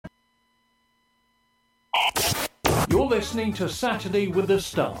You're listening to Saturday with the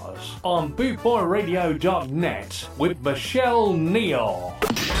Stars on bootboyradio.net with Michelle Neal.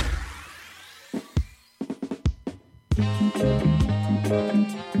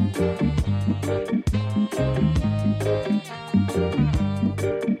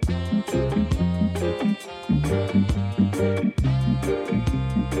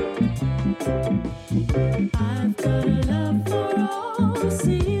 I've got a love for all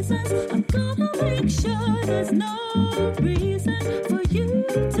seasons. I'm gonna make sure there's no reason for you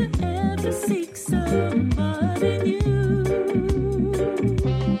to ever seek somebody new.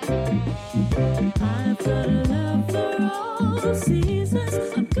 I've got a love for all seasons.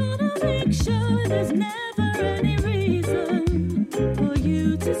 I'm gonna make sure there's never any reason for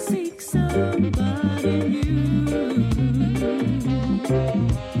you to seek somebody new.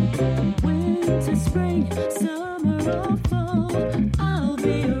 Winter, spring, summer or fall, I'll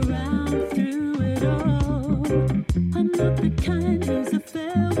be around through it all. I'm not the kind who's a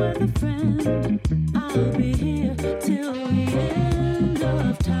fair weather friend. I'll be here till the end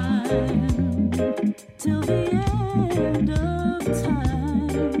of time. Till the end of time.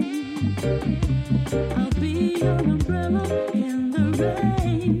 I'll be your umbrella in the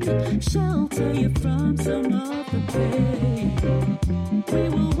rain, shelter you from some of the pain. We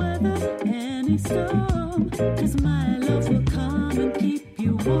will weather any storm, 'cause my love will come and keep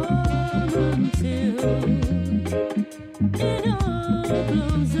you warm until it all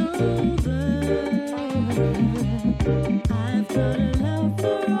blows over. I've got a love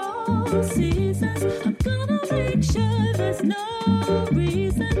for all seasons. I'm gonna make sure there's no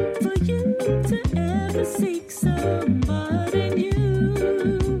reason for you to ever seek somebody new.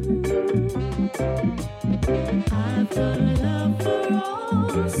 I've got a love for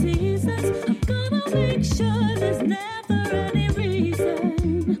all seasons. I'm gonna make sure there's never any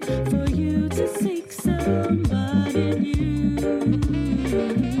reason for you to seek somebody new.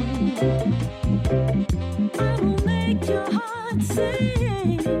 I will make your heart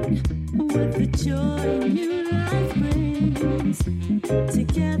sing with the joy new life brings.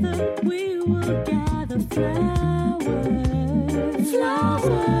 Together we will gather flowers.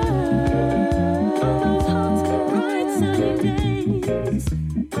 On those hot, bright, sunny days,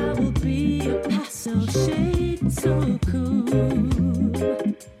 I will be a pastel shade so cool,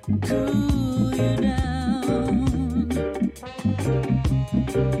 cool you down.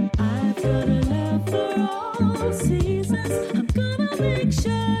 I've got a love for all seasons. I'm gonna make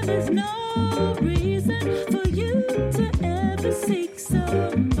sure there's no reason for you to ever seek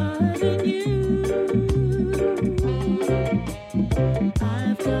somebody new.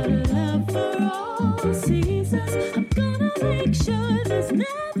 I've got a love for all seasons. I'm gonna make sure there's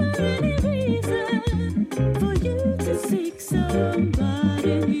never any reason for you to seek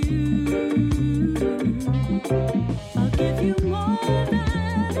somebody new. I'll give you more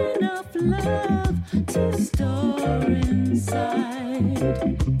than enough love to store inside.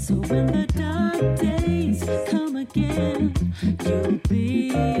 So when the dark days come again, you'll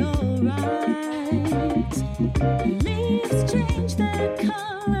be alright. Leaves change their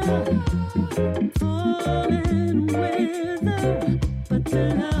color, fall and wither, but the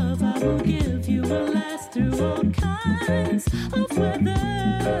love I will give you will last through all kinds of weather.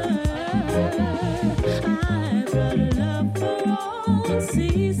 I've got a love for all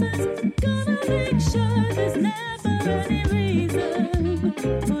seasons. Gonna make sure there's never any reason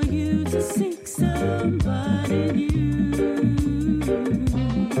for you to seek somebody new.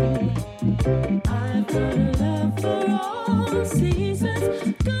 I've got a love for all seasons.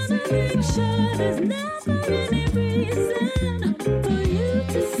 Gonna make sure there's never any reason for you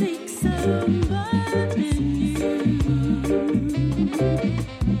to seek somebody new.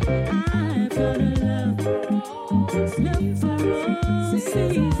 I've got a love for all seasons,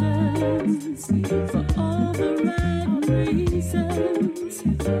 for all the right reasons.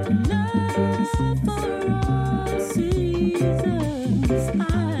 Love for all seasons.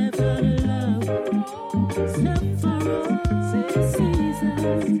 I've got a love for all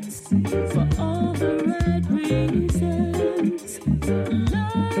seasons, for all the right reasons.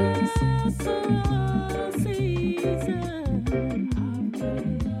 Love for all seasons.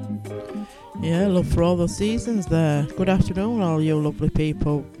 Yeah, love for all the seasons there. Good afternoon, all you lovely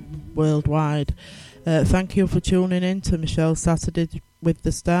people worldwide. Thank you for tuning in to Michelle Saturday with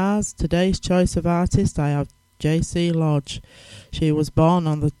the Stars. Today's choice of artist, I have J.C. Lodge. She was born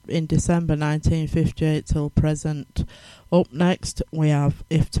in December 1958 till present. Up next, we have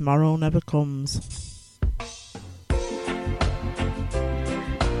If Tomorrow Never Comes.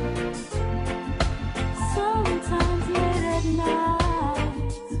 Sometimes late at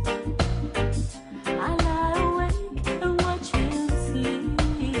night, I lie awake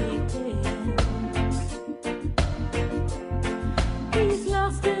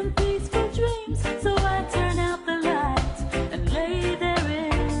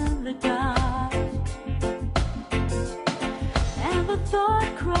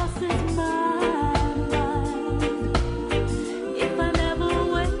thought crosses my mind. If I never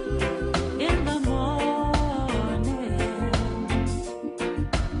wake in the morning,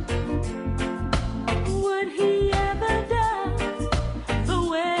 would he ever doubt the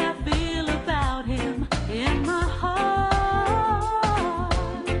way I feel about him in my heart?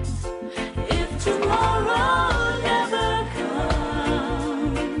 If tomorrow never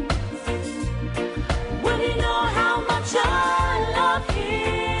comes, would he know how much I love him?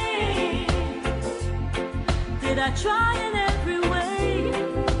 Did I try in every way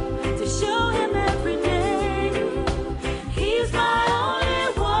to show him every day he's my only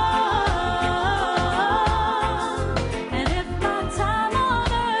one? And if my time on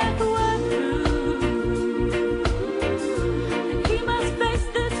earth were through, then he must face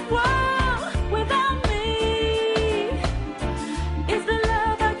this world without me. Is the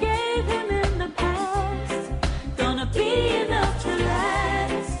love I gave him in the past gonna be enough to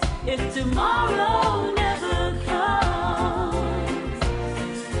last if tomorrow never comes?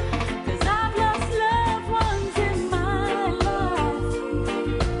 'Cause I've lost loved ones in my life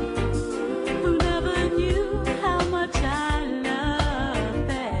who never knew how much I loved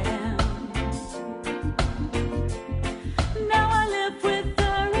them. Now I live with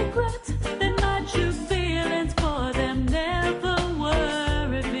the regret that my true feelings for them never were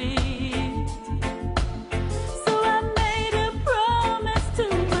revealed. So I made a promise to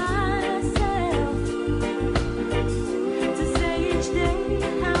myself to say each day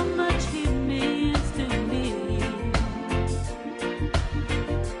how much he means to me,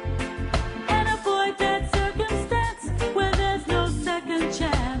 and avoid that circumstance where there's no second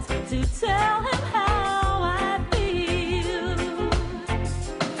chance to tell him how I feel.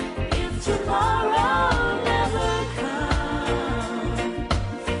 If tomorrow never comes,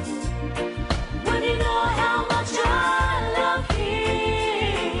 would he know how much I love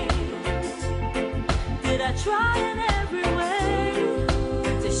him? Did I try in every way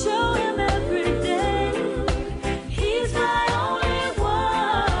to show him every day he's my only one?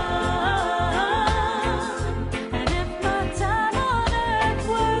 And if my time on earth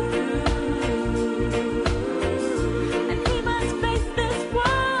were through, then he must face this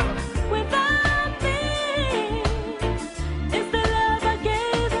world without me. Is the love I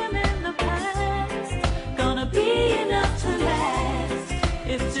gave him in the past gonna be enough to last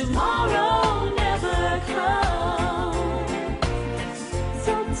if tomorrow never comes?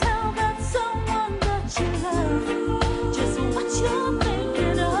 So tell that someone that you love just what you're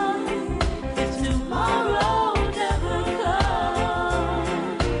thinking of if tomorrow never comes.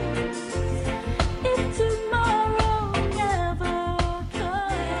 If tomorrow never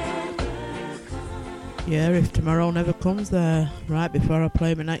comes. Yeah, if tomorrow never comes there. Right before I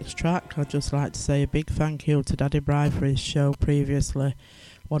play my next track, I'd just like to say a big thank you to Daddy Bry for his show previously.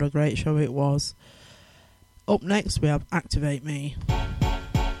 What a great show it was. Up next we have Activate Me.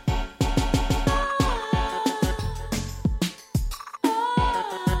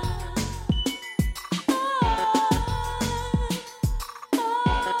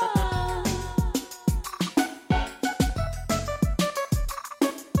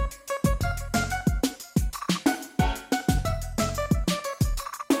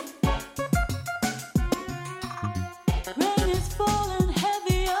 Rain is falling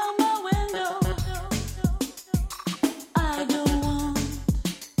heavy on my window. I don't want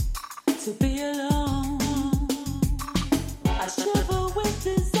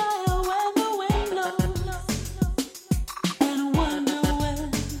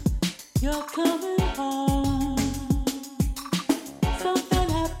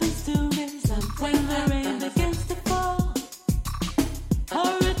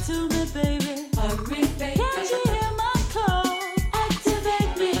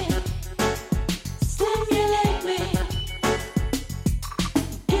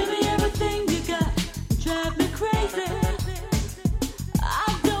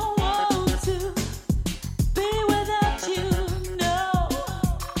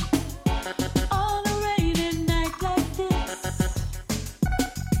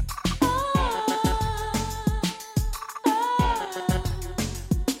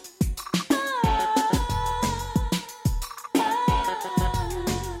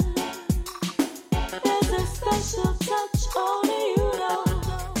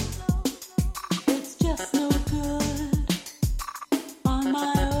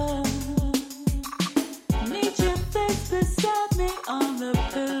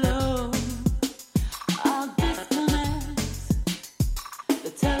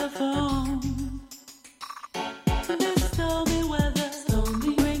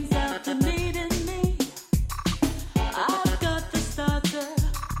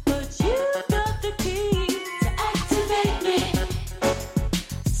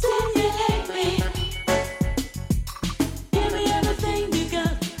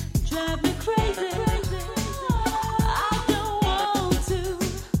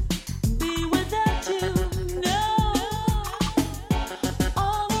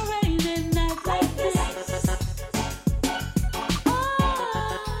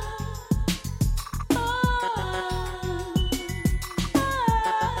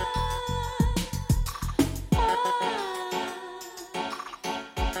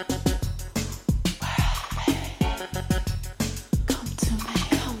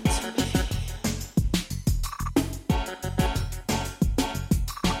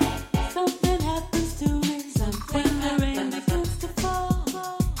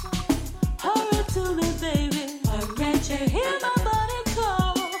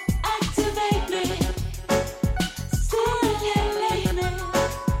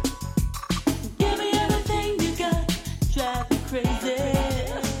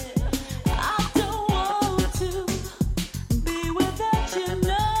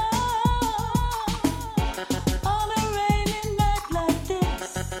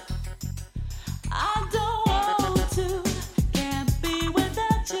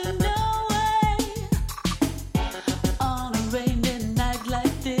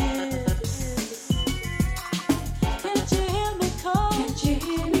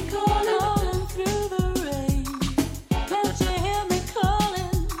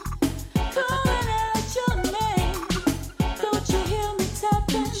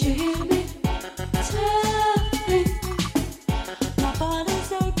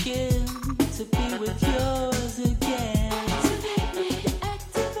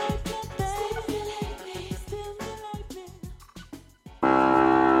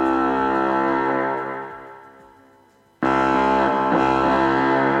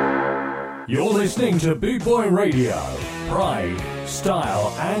You're listening to Boot Boy Radio. Pride,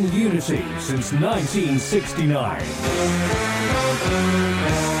 style, and unity since 1969.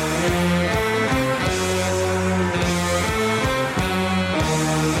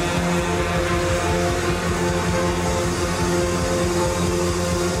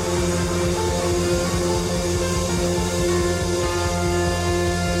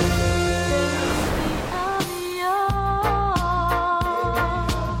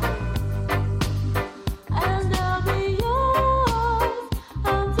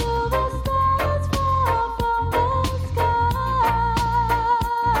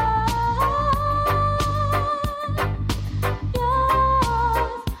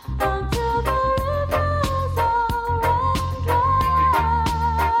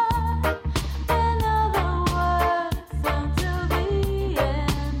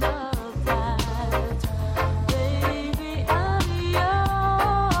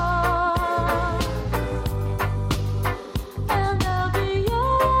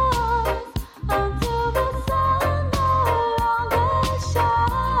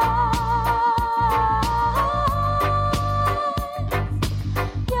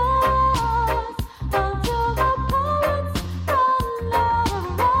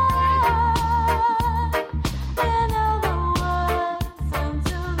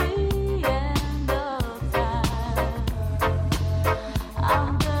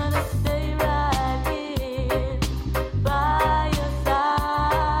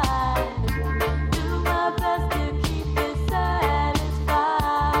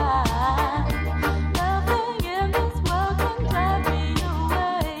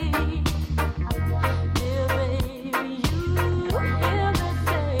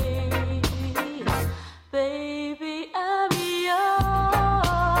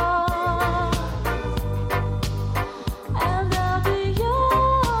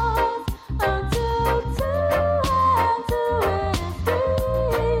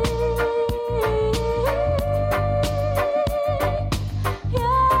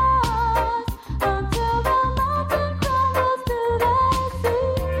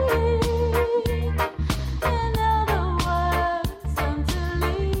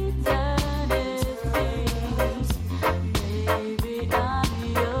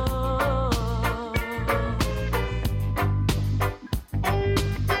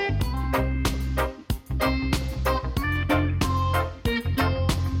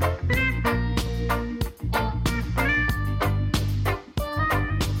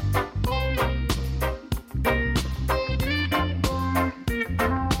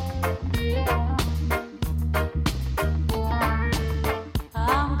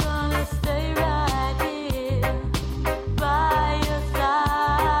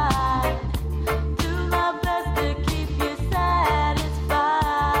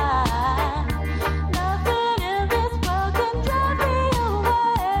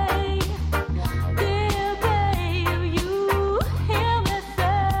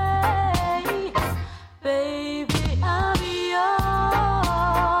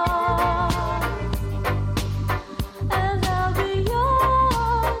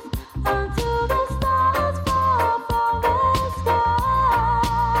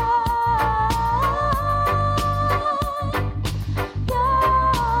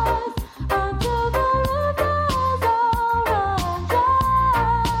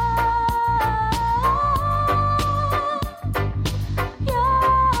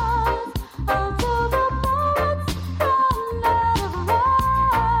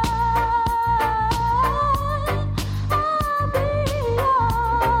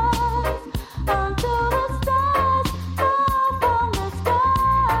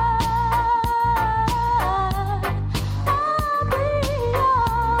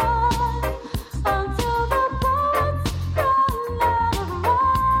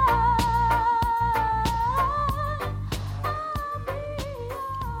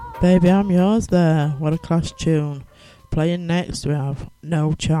 Baby, I'm yours there. What a class tune. Playing next we have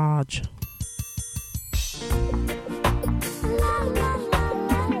No Charge.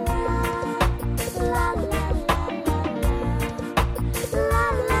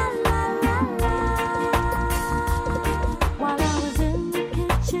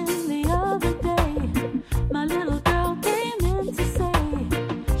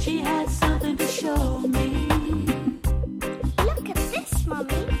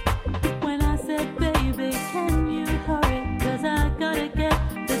 When I said, baby, can you hurry? 'Cause I gotta get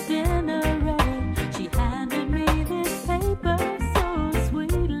the dinner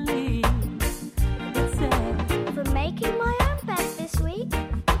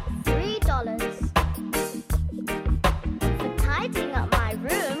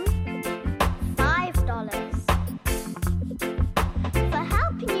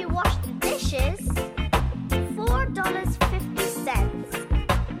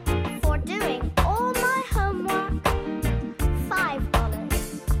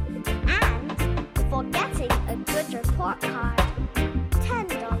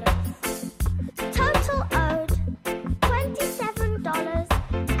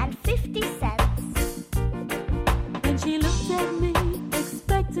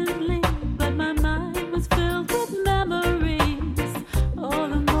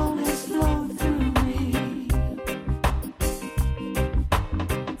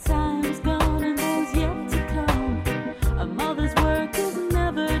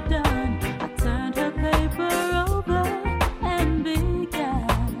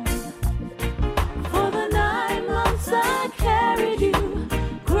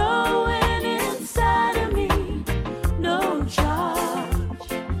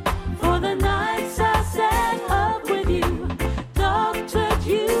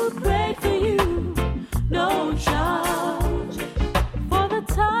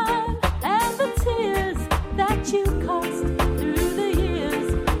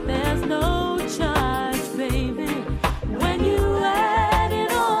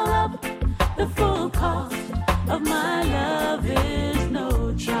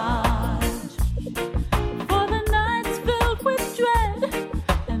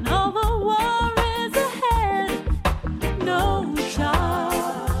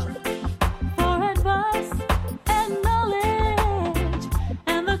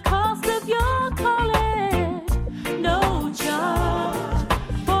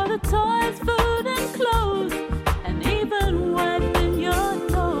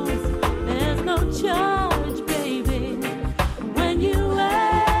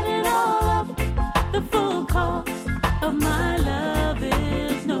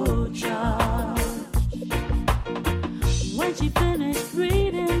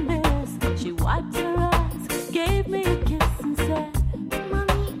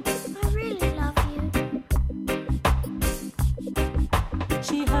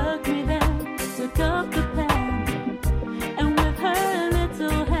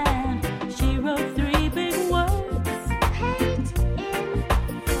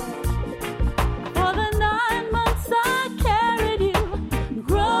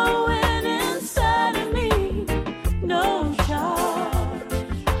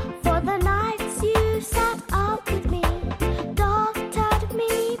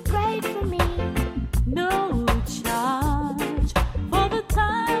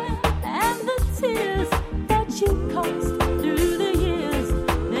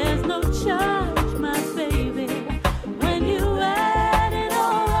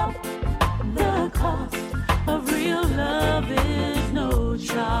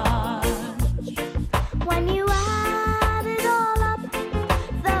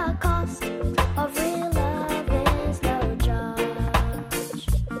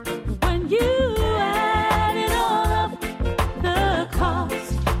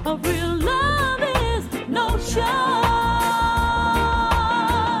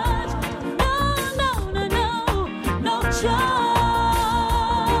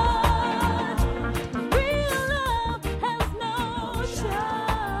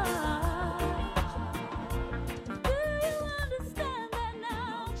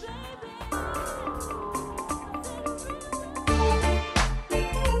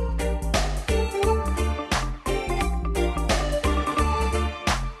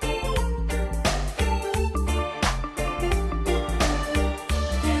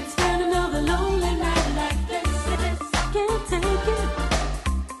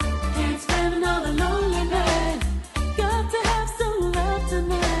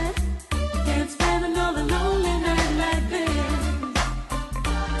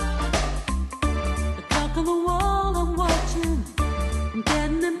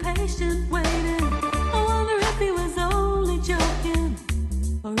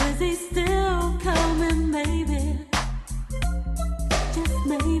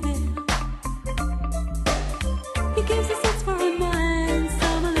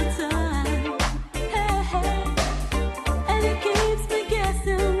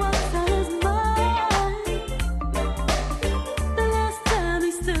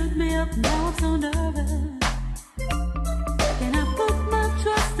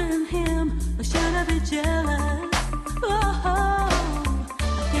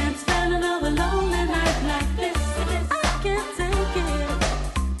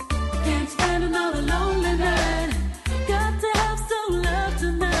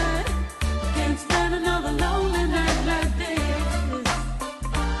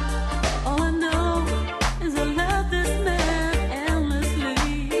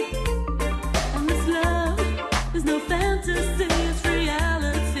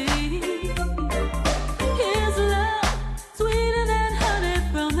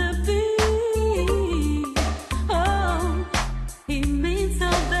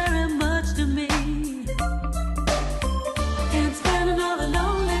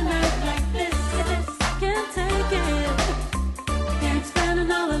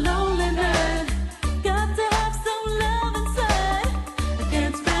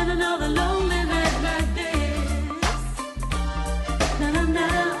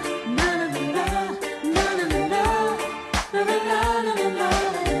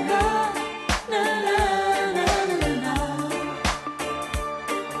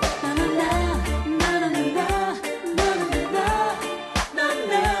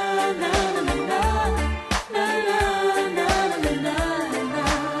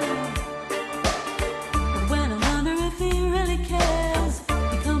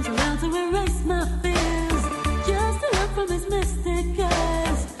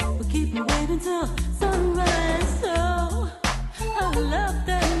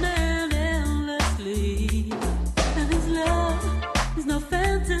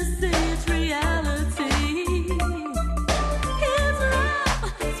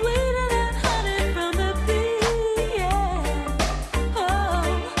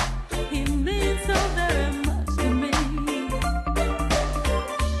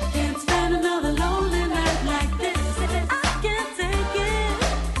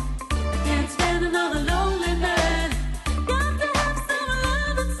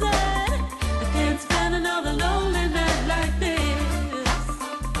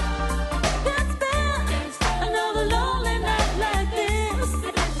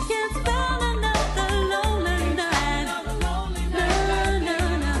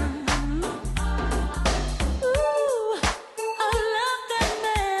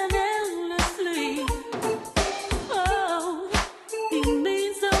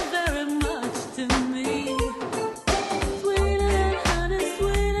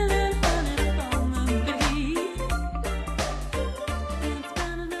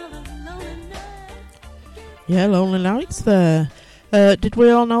Yeah, Lonely Nights there. Did we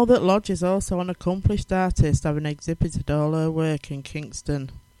all know that Lodge is also an accomplished artist, having exhibited all her work in Kingston,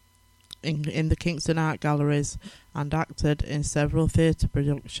 in the Kingston Art Galleries, and acted in several theatre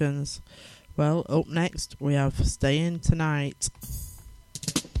productions? Well, up next we have Staying Tonight.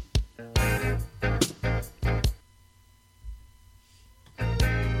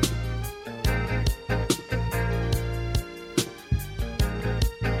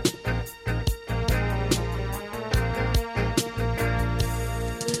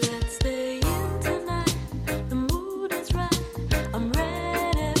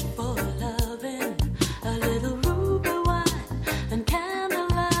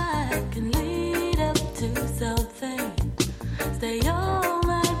 Stay all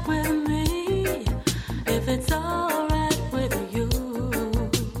night with me.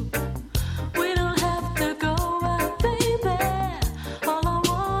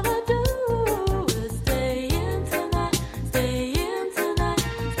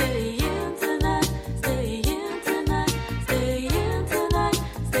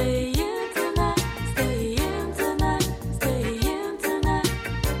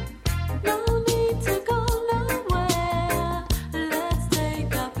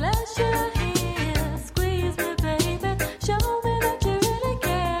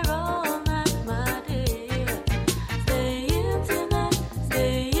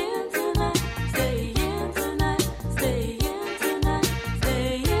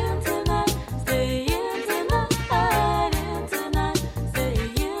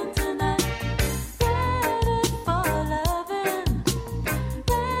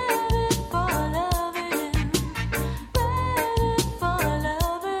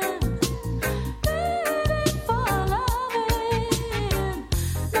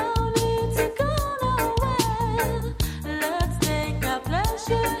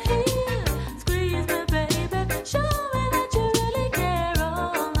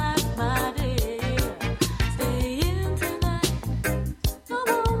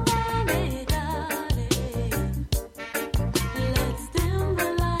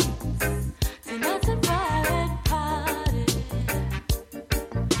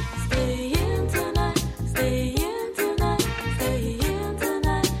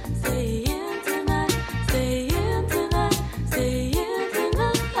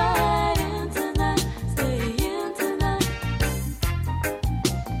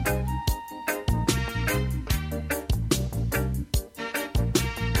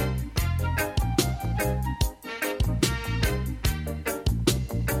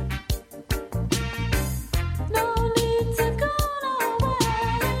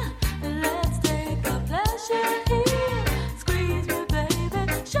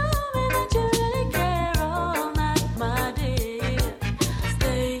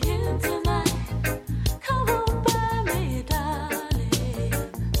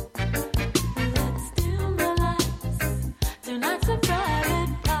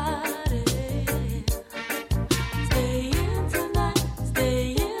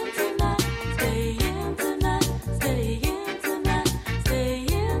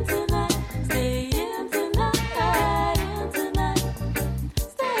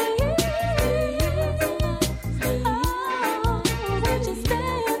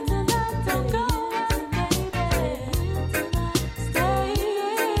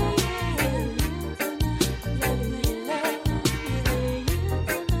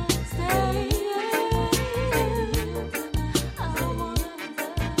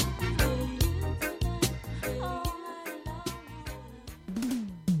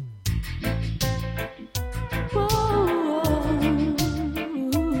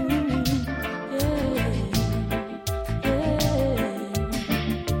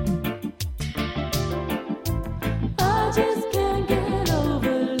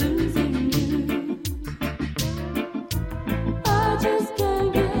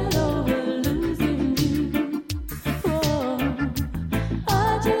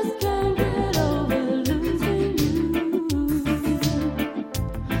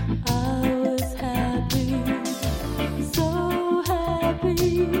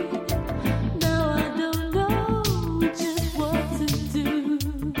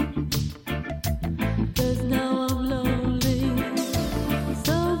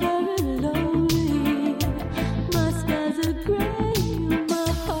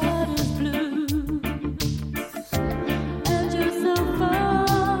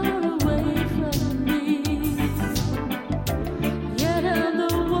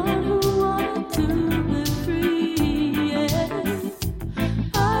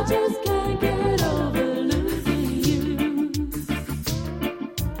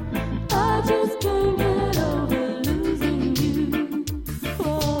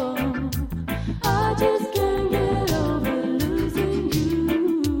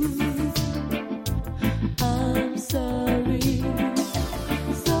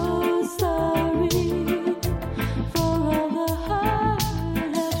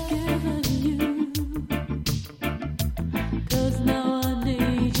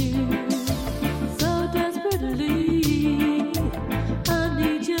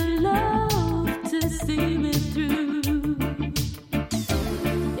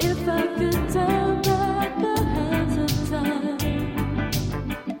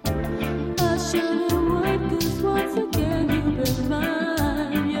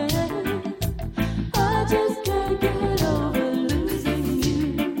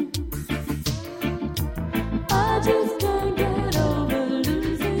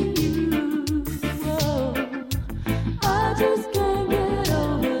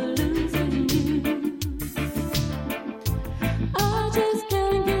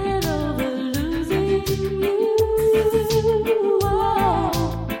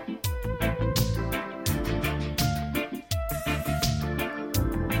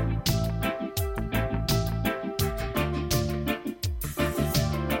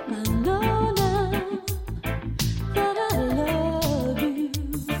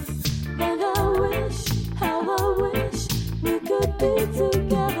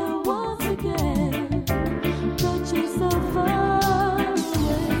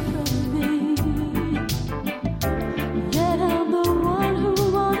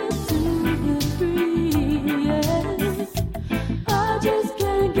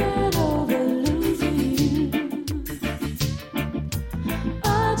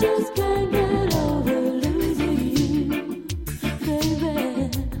 just can't get over losing you,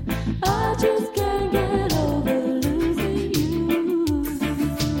 baby. I just can't get over losing you.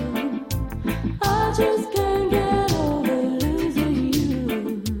 I just can't get over losing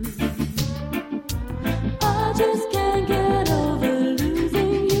you. I just can't get over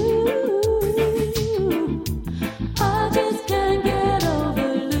losing you. I just can't get over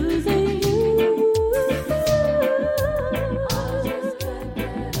losing you. I just can't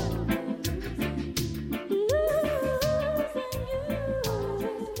get over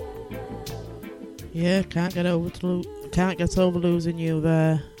Yeah, can't get over losing you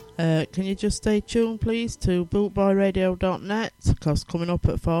there. Can you just stay tuned, please, to bootboyradio.net? Because coming up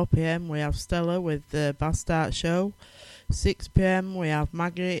at 4 p.m. we have Stella with the Bastard Show. 6 p.m. we have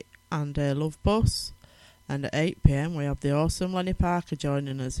Maggie and Love Bus. And at 8 p.m. we have the awesome Lenny Parker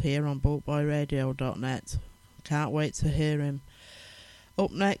joining us here on bootboyradio.net. Can't wait to hear him.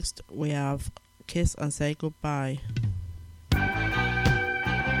 Up next we have Kiss and Say Goodbye.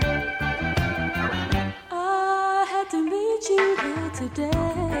 I had to meet you here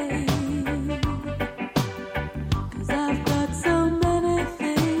today, 'cause I've got so many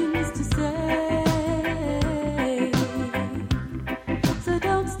things to say. So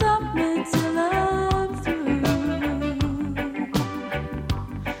don't stop me till I'm through.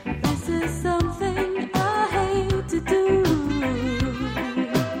 This is something I hate to do.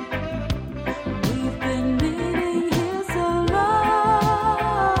 We've been meeting here so long,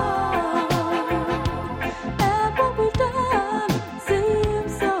 and what we've done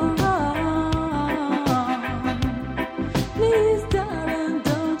seems so wrong. Please, darling,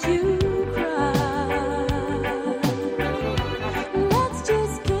 don't you cry. Let's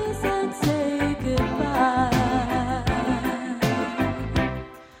just kiss and say goodbye.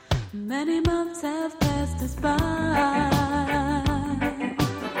 Many months have passed us by.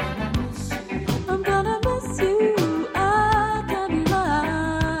 I'm gonna miss you, I can't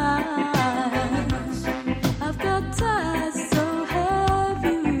lie. I've got ties so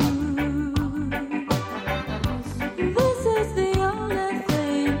heavy. This is the only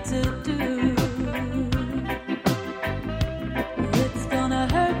thing to do. It's gonna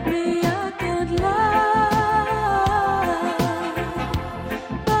hurt me, I can't lie.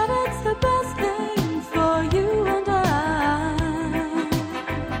 But it's the best thing for you and I.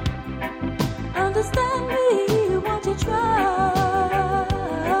 Understand me, won't you try?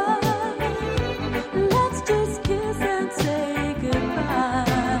 Let's just kiss and say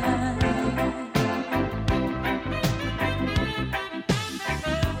goodbye.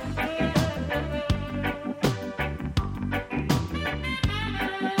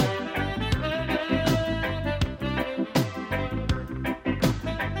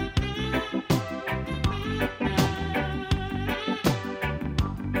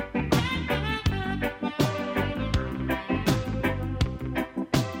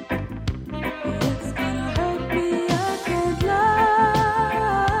 It's gonna hurt me, I can't lie.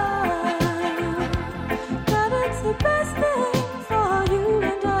 But it's the best thing for you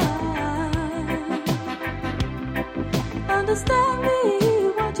and I. Understand me,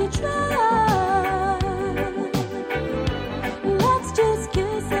 won't you try? Let's just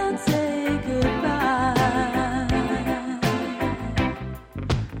kiss and say goodbye.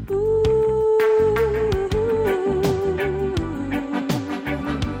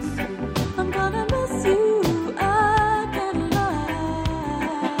 I'm gonna miss you, I can't lie.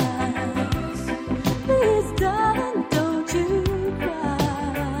 Please, darling, don't you cry.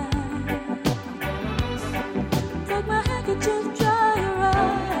 Take my handkerchief dry.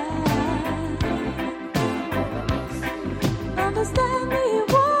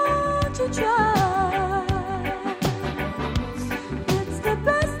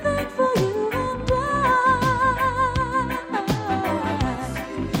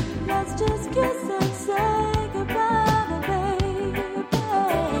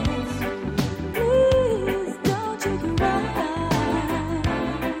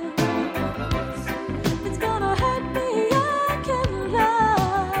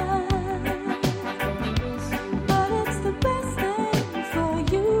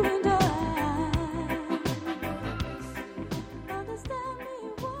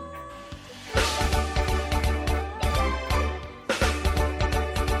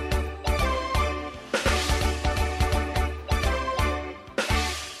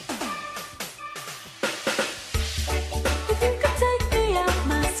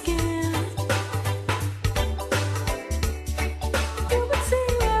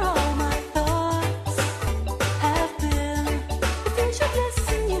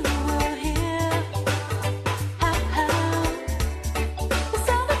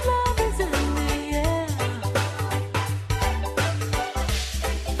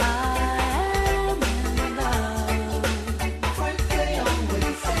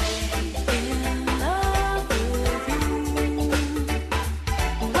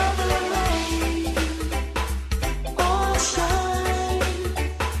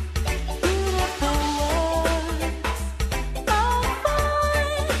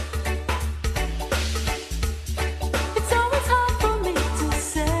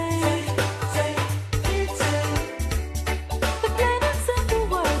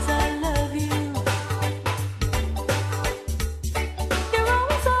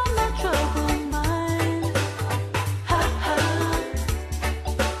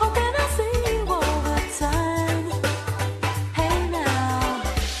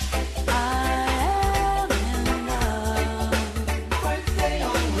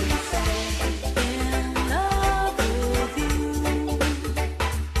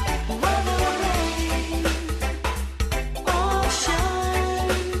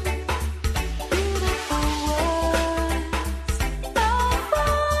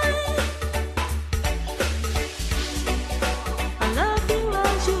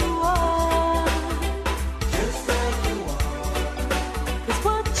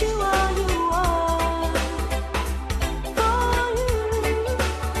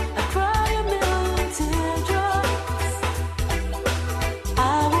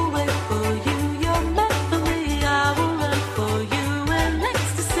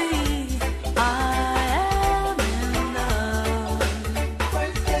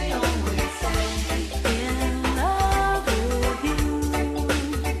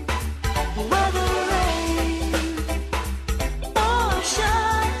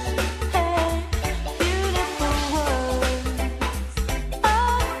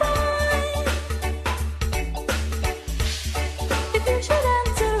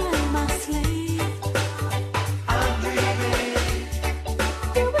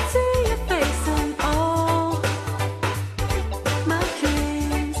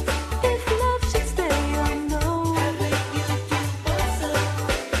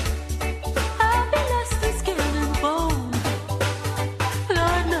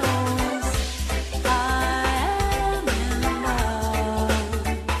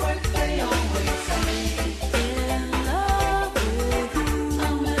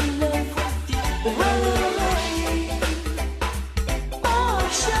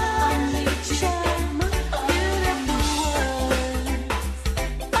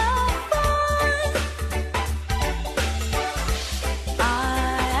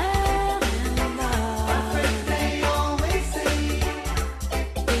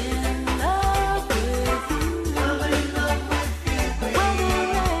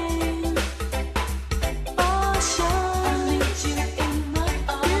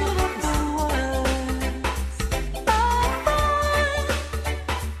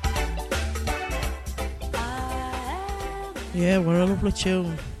 Yeah, what a lovely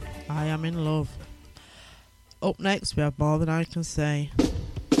tune. I Am In Love. Up next we have More Than I Can Say.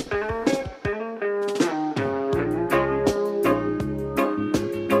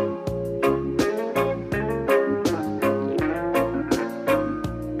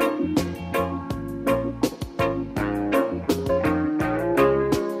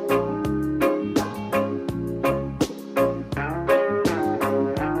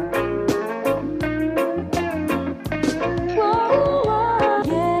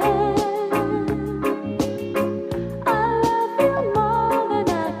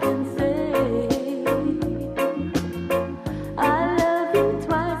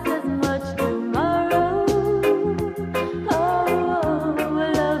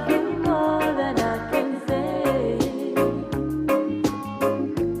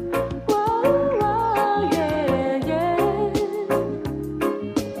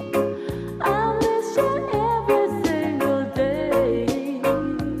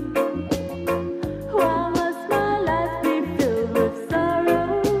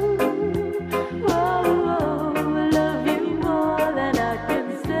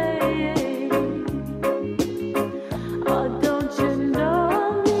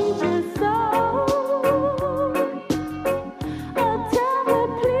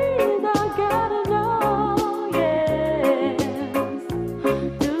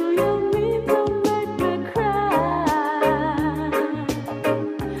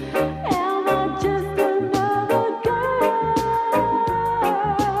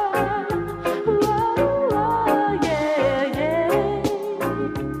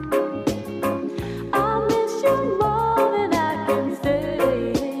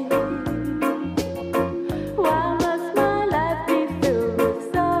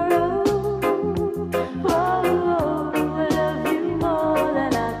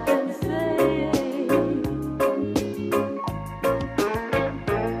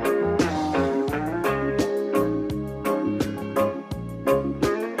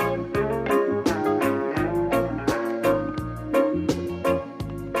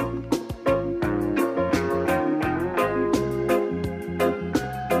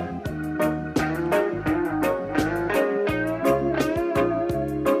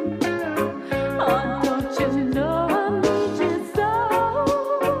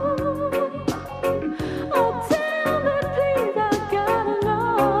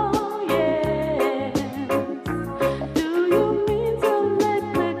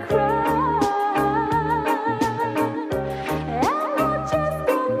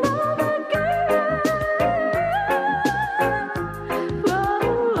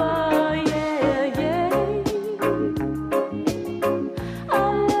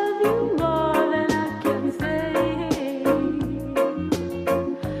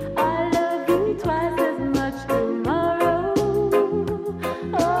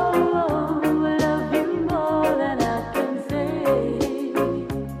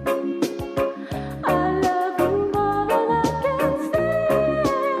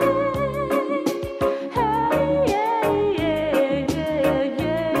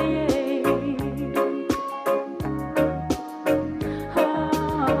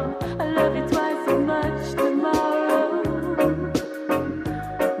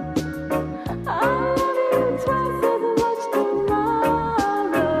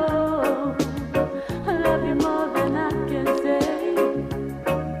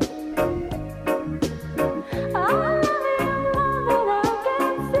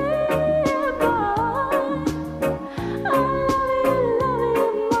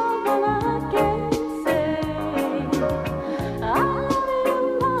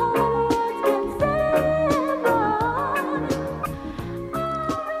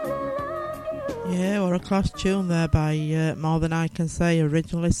 Class tune there by More Than I Can Say,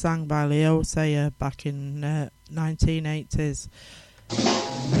 originally sang by Leo Sayer back in 1980s.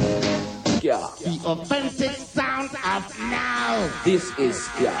 Yeah. The offensive sound of now. This is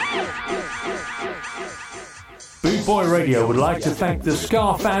Boot Boy Radio would like to thank the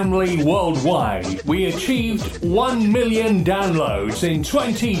Ska family worldwide. We achieved 1 million downloads in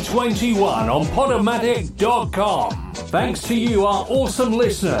 2021 on Podomatic.com. Thanks to you, our awesome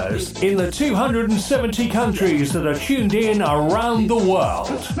listeners, in the 270 countries that are tuned in around the world.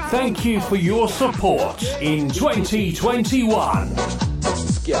 Thank you for your support in 2021.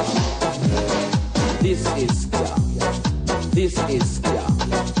 Ska. This is Ska. This is Ska.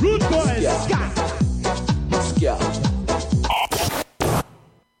 Root boy Ska. Ska.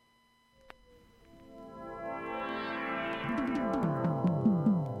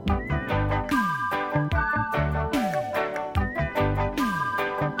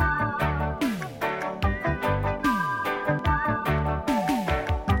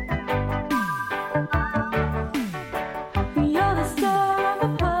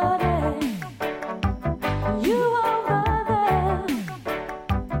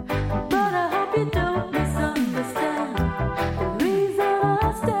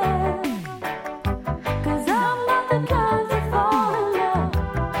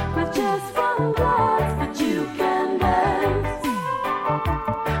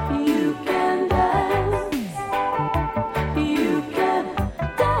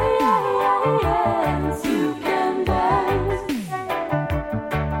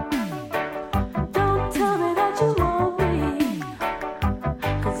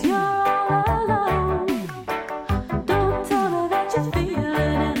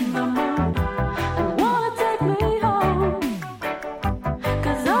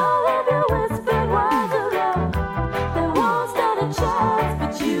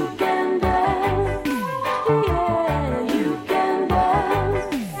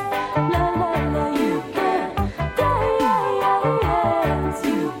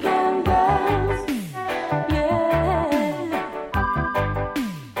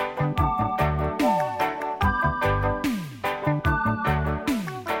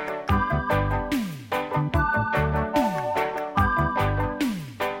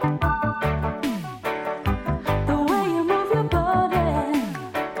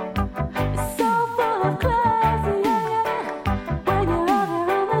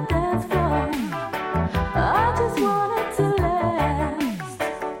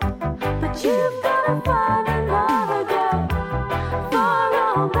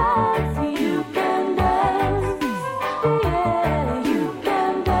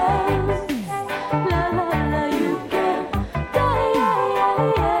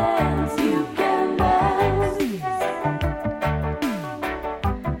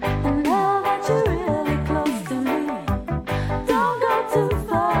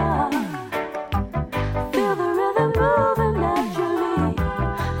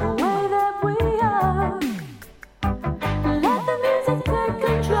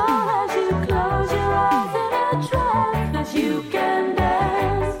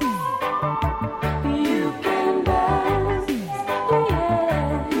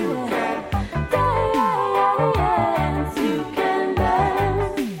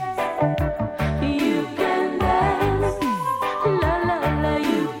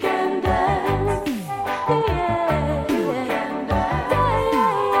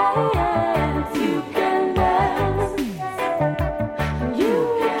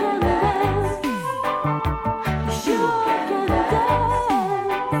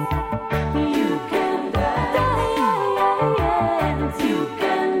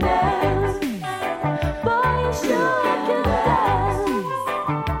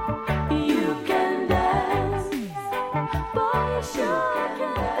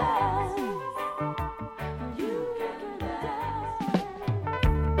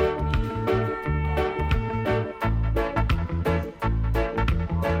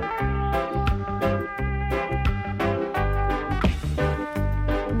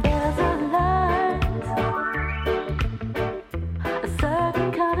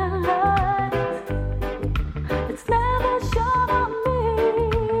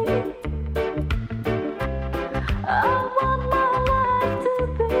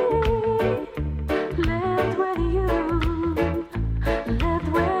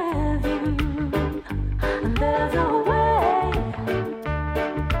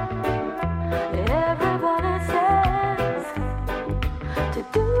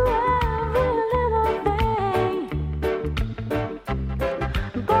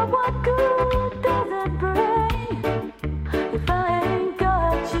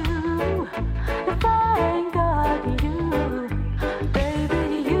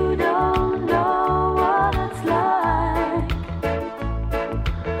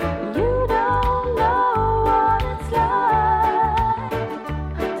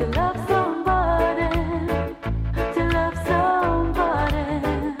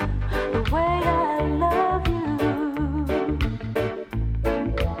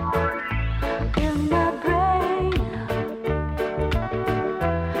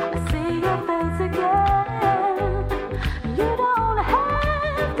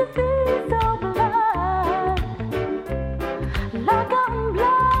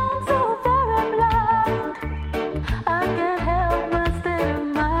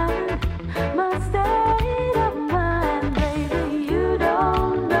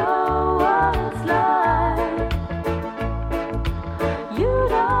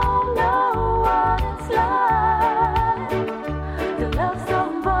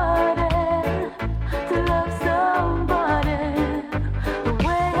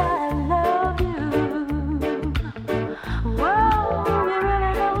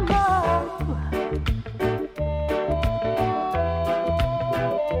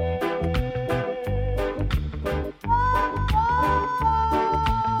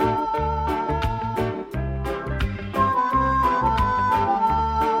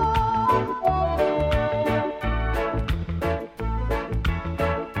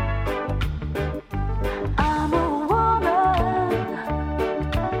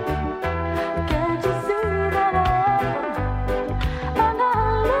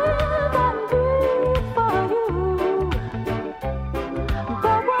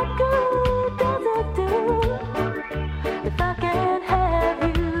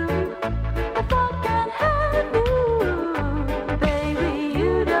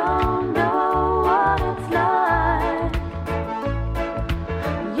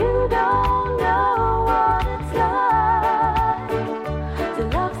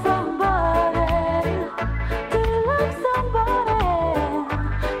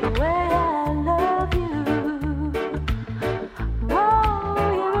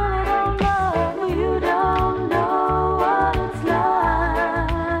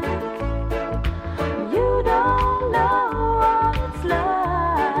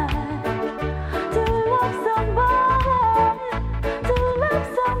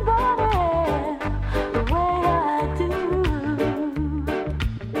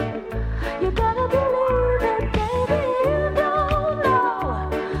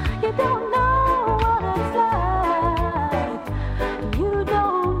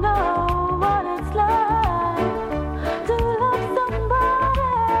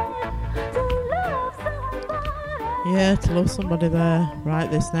 Yeah, to love somebody there. Right,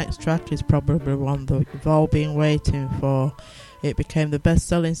 this next track is probably one that we've all been waiting for. It became the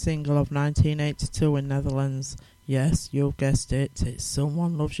best-selling single of 1982 in Netherlands. Yes, you guessed it. It's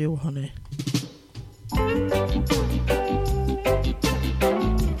Someone Loves You, Honey.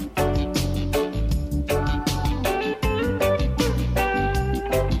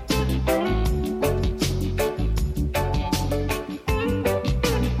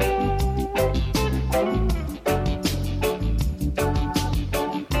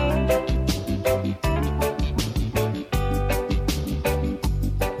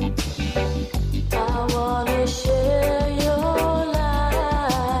 I wanna share your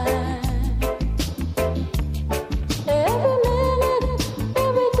life. Every minute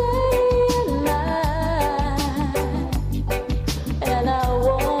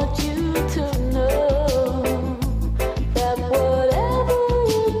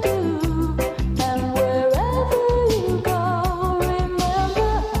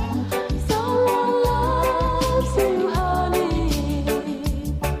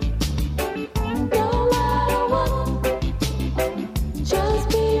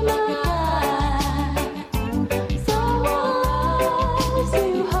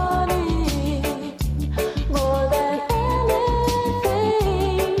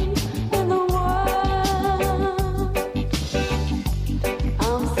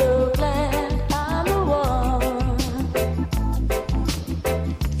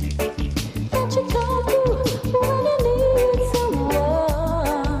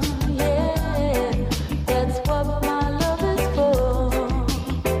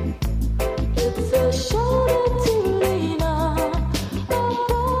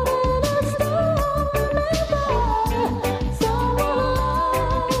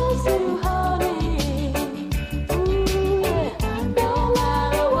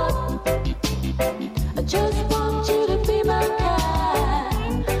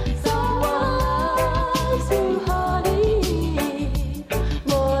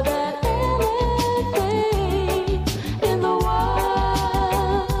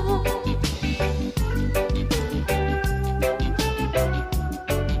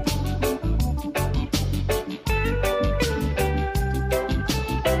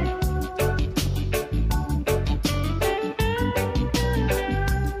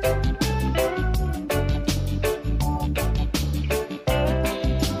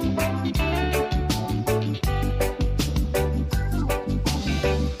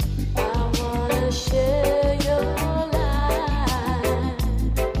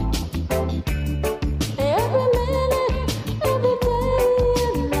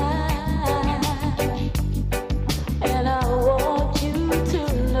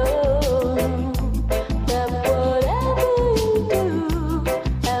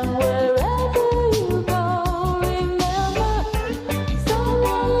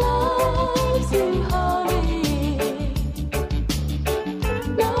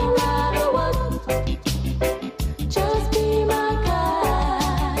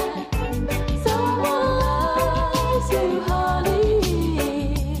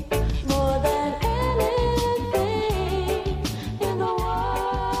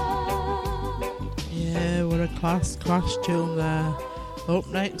last Clash tune there. Up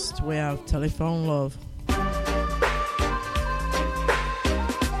next we have Telephone Love.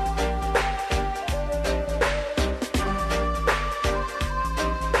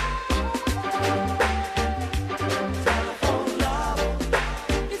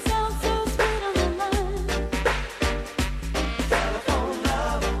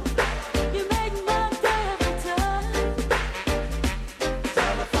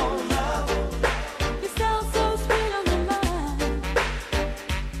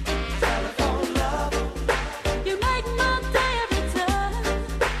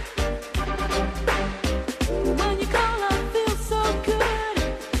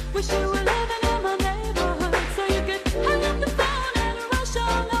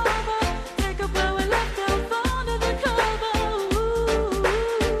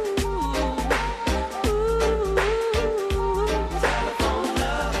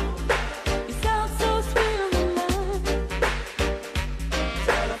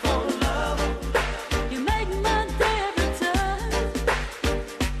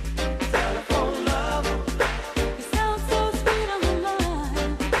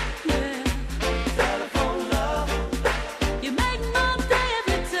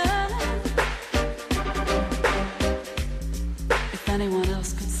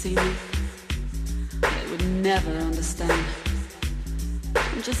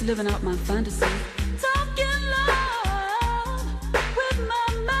 Living out my fantasy. Talking love with my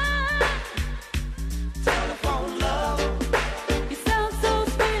mind. Telephone love. You sound so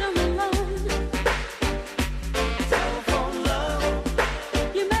sweet on the line. Telephone love.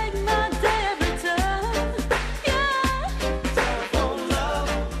 You make my day every time. Yeah. Telephone love.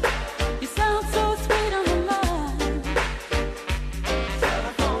 You sound so sweet on the line.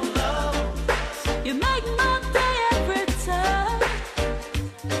 Telephone love. You make my day every time.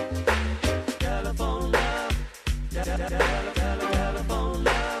 Telephone love, telephone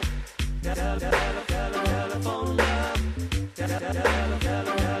love, telephone love, telephone love.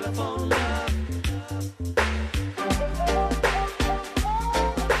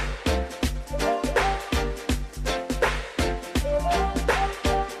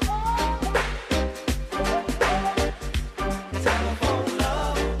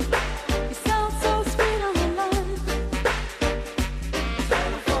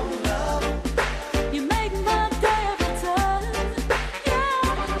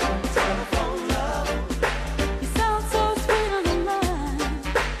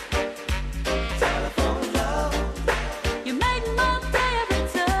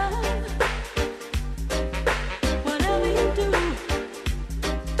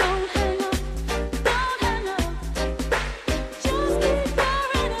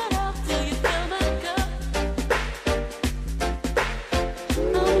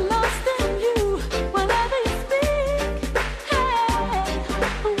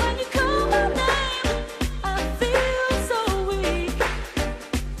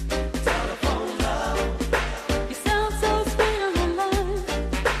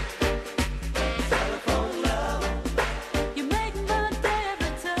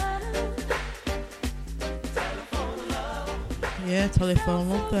 Telephone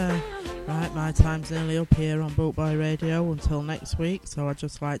Love there. Right, my time's nearly up here on Bootboy Radio until next week, so I'd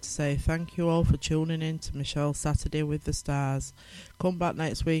just like to say thank you all for tuning in to Michelle Saturday with the Stars. Come back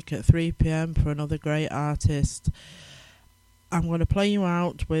next week at 3 p.m. for another great artist. I'm going to play you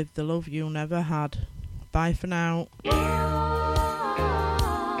out with The Love You Never Had. Bye for now.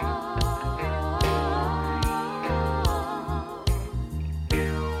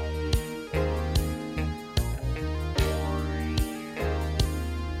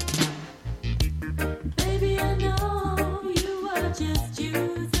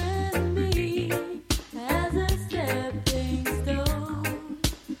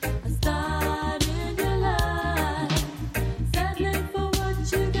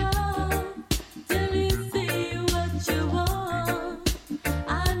 You want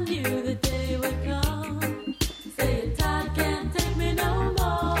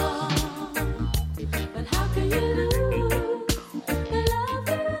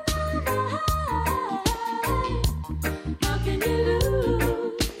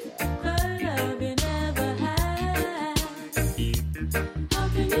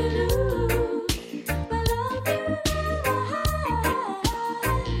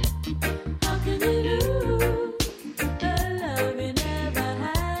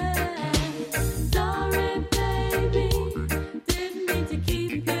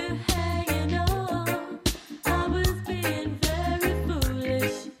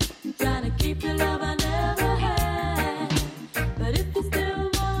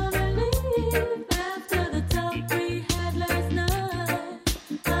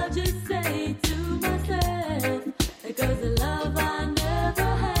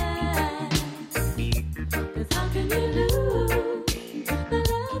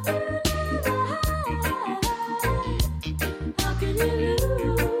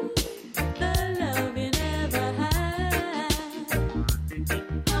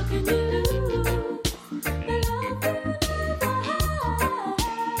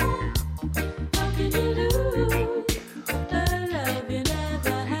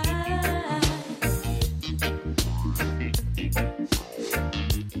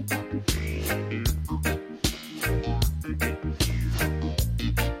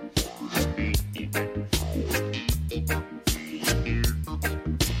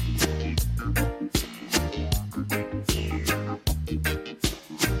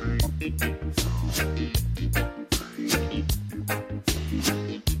Just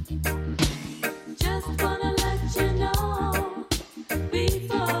wanna let you know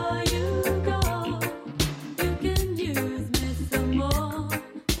before you go, you can use me some more,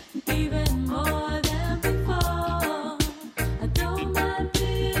 even more than before. I don't mind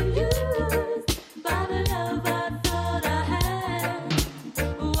being used by the love I thought I had.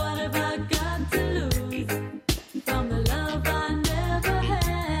 What have I got to lose from the love I never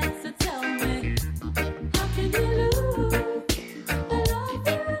had? So tell me, how can you lose the love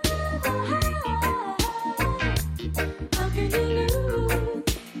you never had? How can you lose